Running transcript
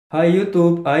Hi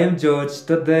YouTube, I am George.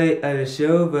 Today I will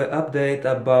show the update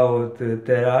about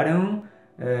Terrarium,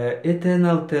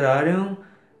 Eternal Terrarium,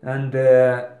 and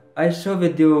I show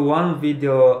with you one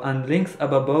video and links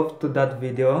up above to that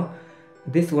video.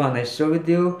 This one I show with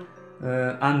you,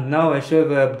 and now I show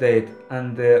the update,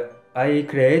 and I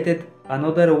created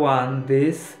another one,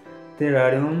 this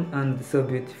Terrarium, and so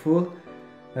beautiful.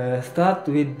 Start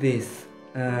with this.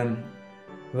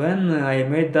 When I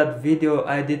made that video,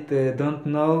 I don't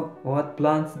know what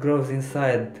plants grows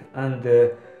inside, and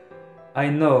I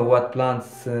know what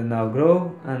plants now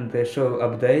grow, and show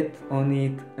update on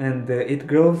it, and it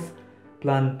grows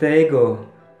Plantago,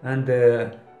 and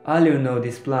all you know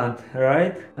this plant,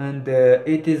 right? And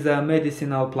it is a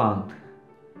medicinal plant.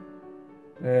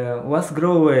 Was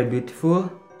grow very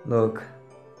beautiful. Look,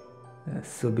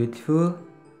 so beautiful,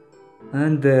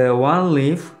 and one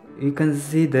leaf you can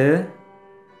see there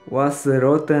was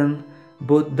rotten,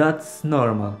 but that's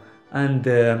normal. And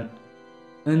in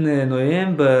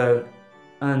November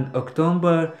and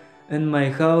October in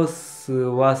my house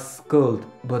was cold,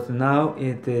 but now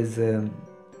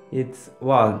it's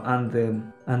warm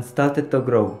and started to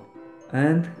grow.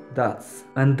 And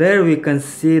there we can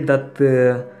see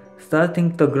that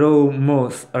starting to grow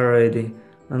moss already,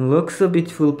 and looks a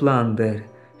beautiful plant there.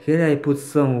 Here I put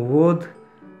some wood,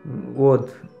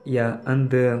 yeah,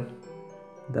 and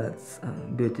that's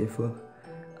beautiful.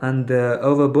 And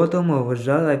over bottom of a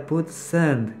jar I put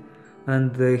sand,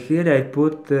 and here I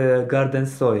put garden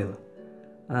soil.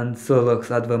 And so looks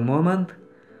at the moment.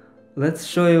 Let's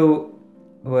show you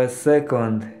the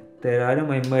second terrarium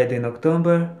I made in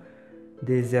October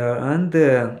this year, and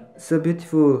so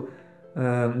beautiful.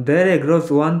 There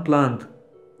grows one plant.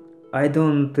 I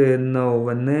don't know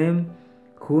the name.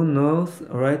 Who knows?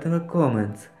 Write in the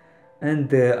comments.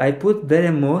 And I put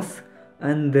there moss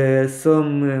and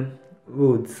some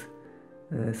woods,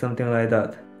 something like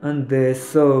that, and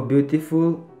so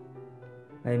beautiful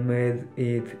I made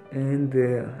it, and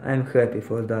I'm happy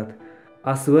for that.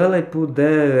 As well I put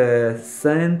there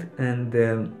sand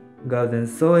and garden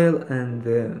soil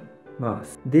and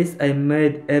moss. This I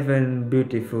made even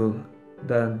beautiful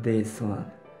than this one,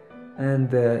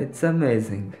 and it's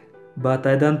amazing, but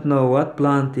I don't know what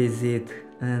plant is it,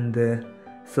 and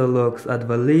so looks at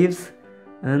the leaves,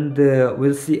 and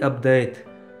we'll see update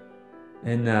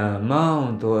in a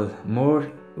month or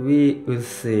more. We will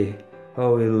see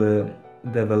how will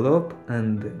develop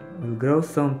and will grow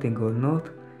something or not.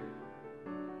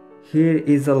 Here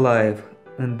is alive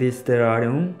in this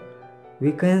terrarium.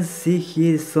 We can see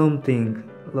here something.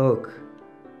 Look.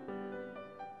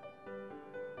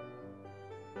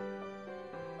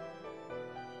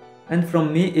 And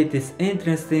from me it is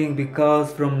interesting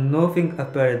because from nothing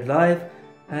appeared life,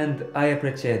 and I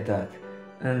appreciate that.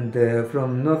 And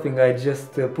from nothing I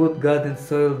just put garden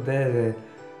soil there,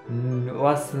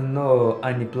 was no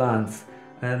any plants,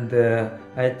 and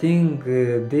I think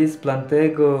this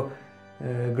Plantago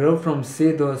grow from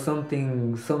seed or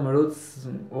something, some roots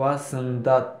was in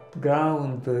that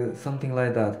ground, something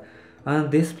like that, and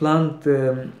this plant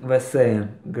the same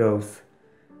grows,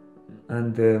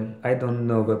 and I don't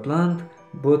know the plant,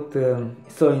 but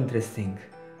so interesting,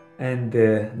 and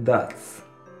that's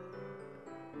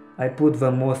I put the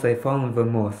moss, I found the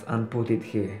moss and put it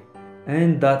here,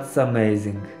 and that's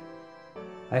amazing.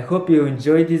 I hope you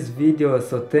enjoyed this video,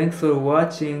 so thanks for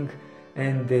watching,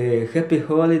 and happy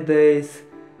holidays,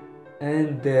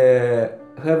 and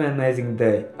have an amazing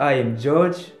day. I am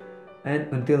George, and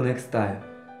until next time,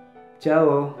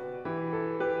 ciao.